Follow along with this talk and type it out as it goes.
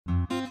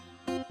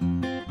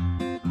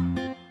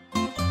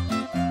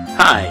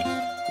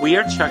Hi, we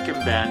are Chuck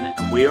and Ben,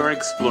 and we are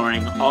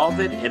exploring all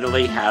that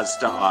Italy has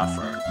to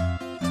offer.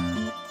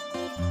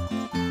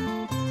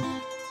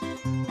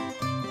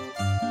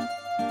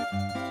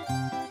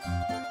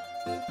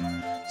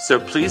 So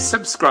please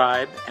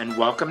subscribe and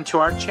welcome to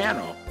our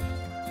channel,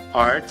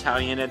 Our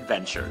Italian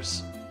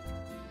Adventures.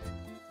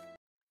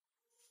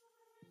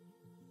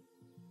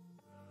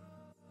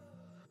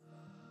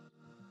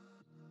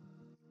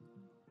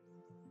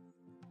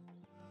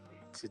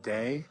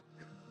 Today,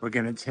 we're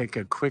going to take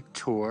a quick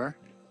tour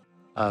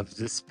of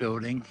this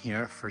building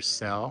here for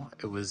sale.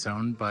 It was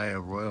owned by a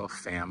royal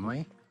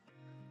family.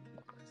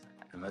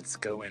 And let's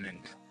go in and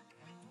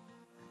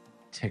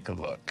take a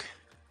look.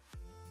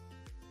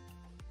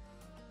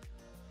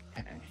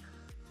 Okay.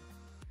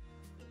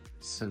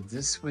 So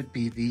this would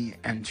be the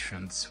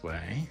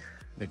entranceway,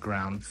 the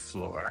ground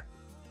floor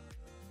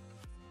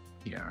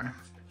here.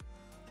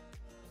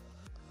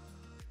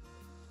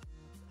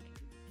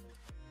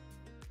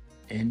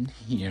 In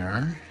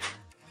here,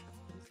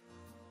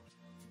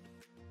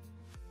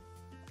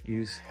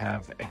 you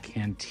have a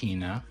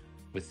cantina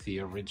with the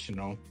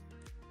original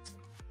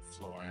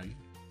flooring.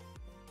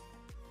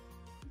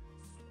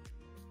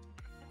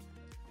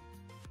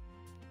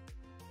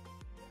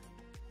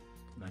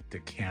 Let the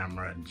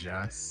camera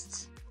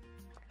adjust.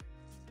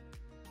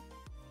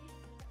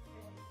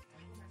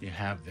 You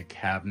have the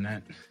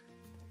cabinet,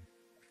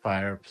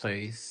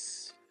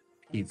 fireplace,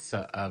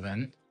 pizza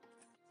oven.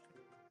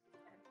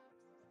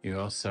 You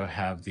also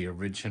have the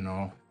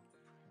original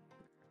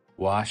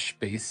wash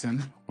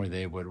basin where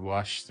they would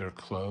wash their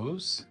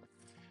clothes.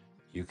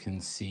 You can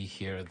see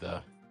here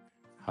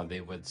how they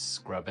would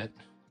scrub it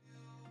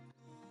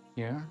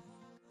here.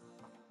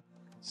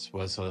 This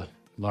was a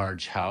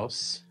large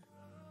house.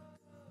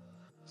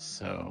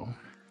 So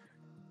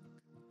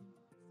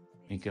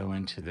we go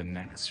into the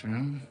next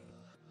room.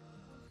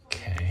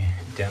 Okay,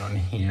 down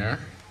here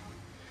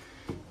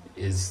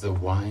is the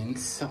wine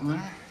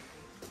cellar.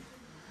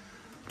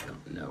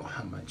 Don't know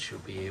how much you'll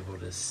be able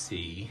to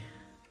see,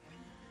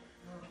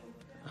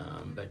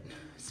 but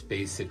it's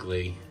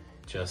basically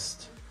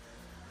just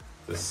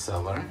the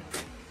cellar.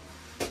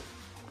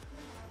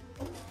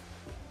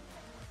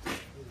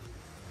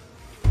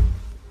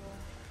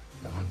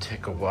 Now we'll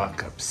take a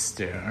walk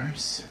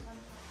upstairs.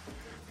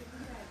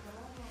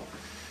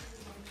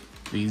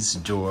 These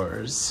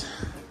doors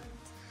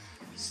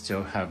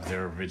still have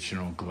their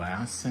original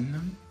glass in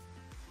them.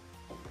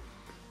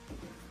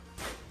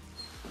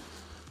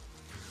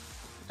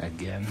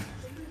 Again,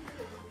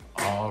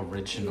 all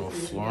original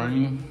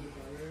flooring.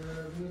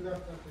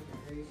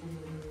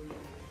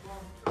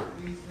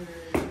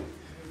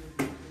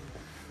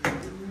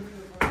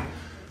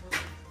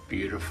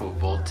 Beautiful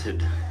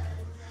vaulted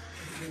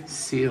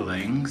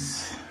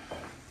ceilings.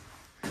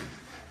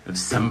 If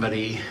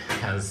somebody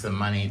has the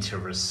money to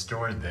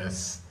restore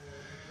this,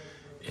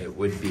 it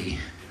would be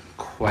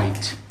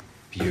quite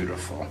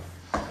beautiful.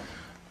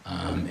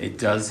 It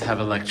does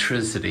have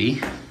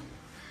electricity.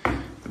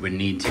 Would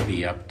need to be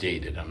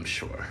updated, I'm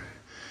sure.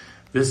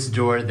 This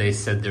door, they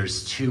said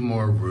there's 2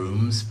 more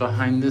rooms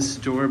behind this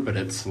door, but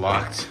it's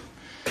locked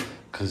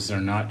because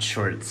they're not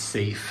sure it's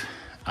safe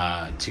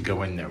to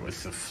go in there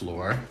with the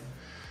floor.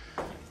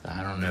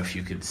 I don't know if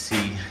you could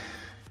see.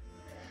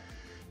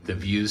 The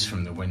views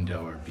from the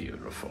window are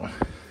beautiful.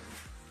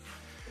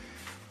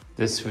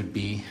 This would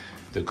be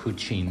the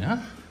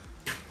cucina,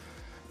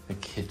 the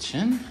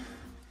kitchen.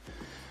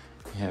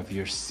 You have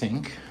your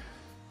sink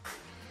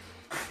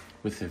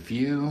with a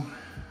view,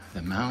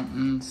 the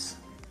mountains,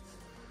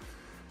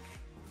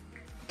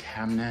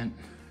 cabinet,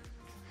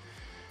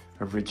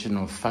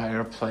 original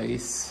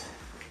fireplace.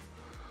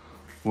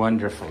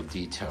 Wonderful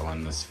detail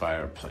on this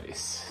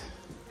fireplace.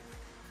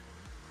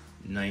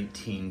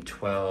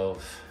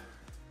 1912,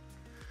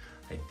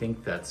 I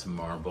think that's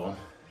marble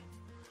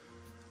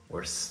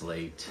or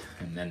slate,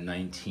 and then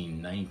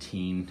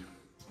 1919,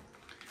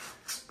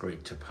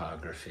 great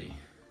topography.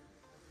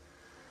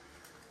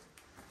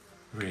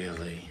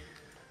 Really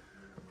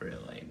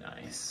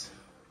nice.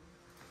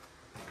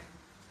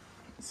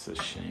 It's a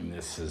shame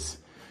this has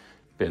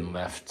been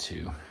left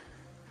to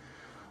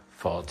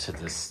fall to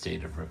this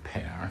state of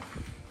repair.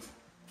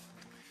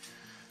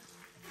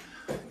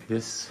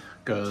 This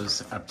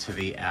goes up to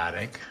the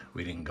attic.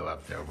 We didn't go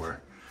up there. We're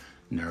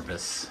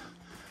nervous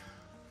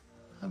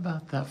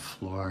about that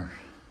floor.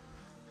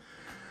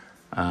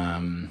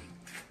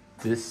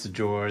 This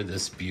door,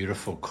 this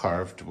beautiful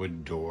carved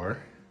wood door,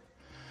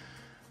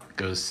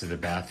 goes to the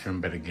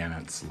bathroom, but again,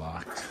 it's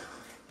locked.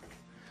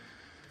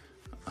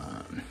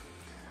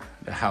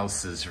 The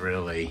house is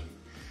really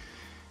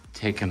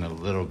taken a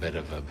little bit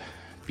of a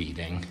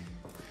beating.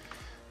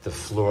 The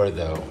floor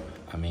though,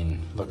 I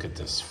mean, look at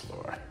this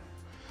floor.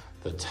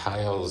 The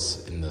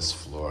tiles in this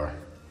floor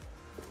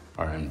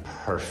are in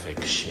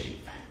perfect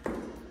shape.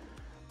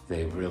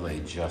 They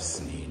really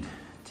just need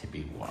to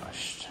be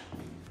washed.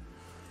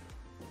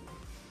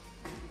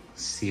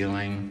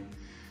 Ceiling,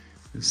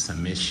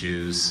 some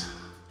issues.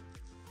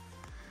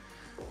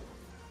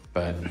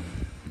 But,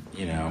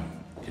 you know,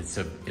 it's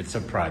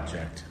a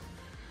project.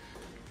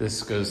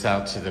 This goes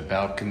out to the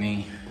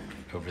balcony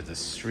over the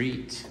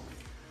street.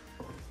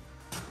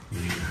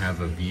 You have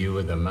a view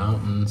of the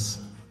mountains.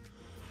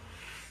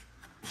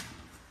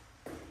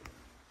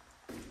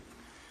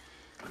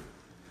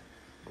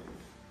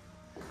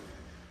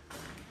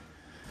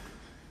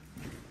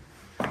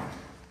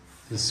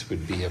 This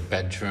would be a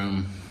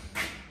bedroom.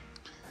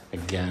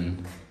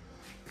 Again,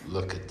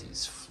 look at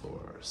these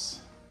floors.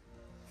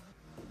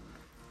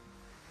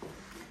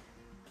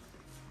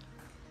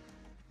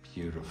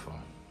 Beautiful.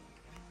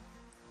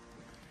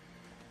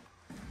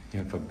 You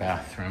have a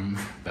bathroom,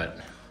 but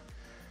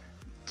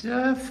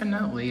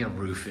definitely a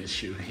roof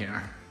issue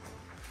here.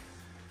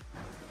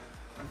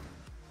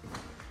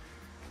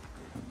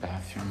 A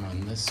bathroom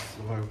on this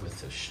floor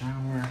with a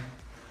shower,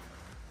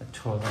 a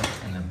toilet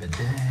and a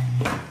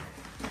bidet,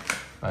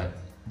 but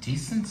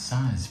decent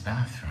sized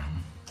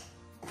bathroom.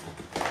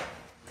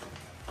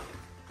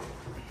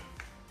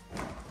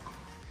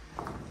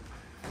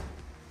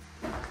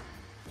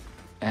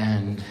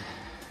 And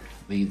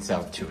leads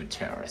out to a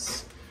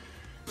terrace.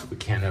 We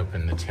can't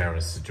open the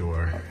terrace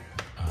door,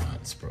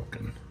 it's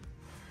broken.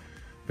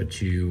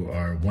 But you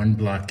are 1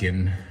 block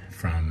in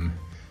from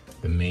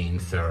the main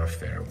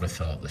thoroughfare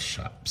with all the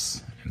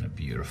shops and a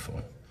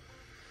beautiful,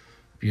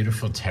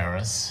 beautiful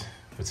terrace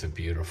with a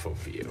beautiful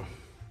view.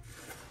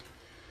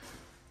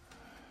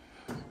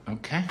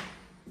 Okay.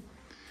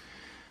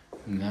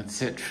 And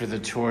that's it for the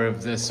tour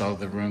of this, all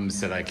the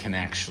rooms that I can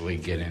actually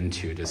get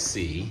into to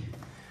see.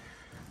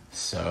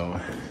 So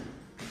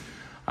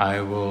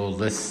I will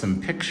list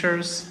some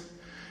pictures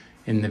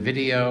in the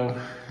video,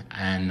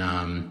 and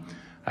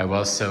I will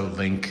also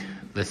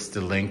list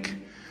a link,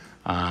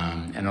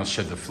 and I'll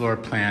show the floor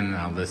plan, and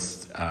I'll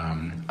list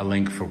a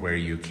link for where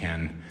you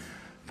can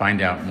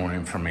find out more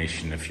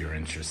information if you're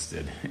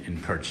interested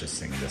in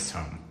purchasing this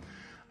home.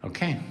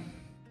 Okay.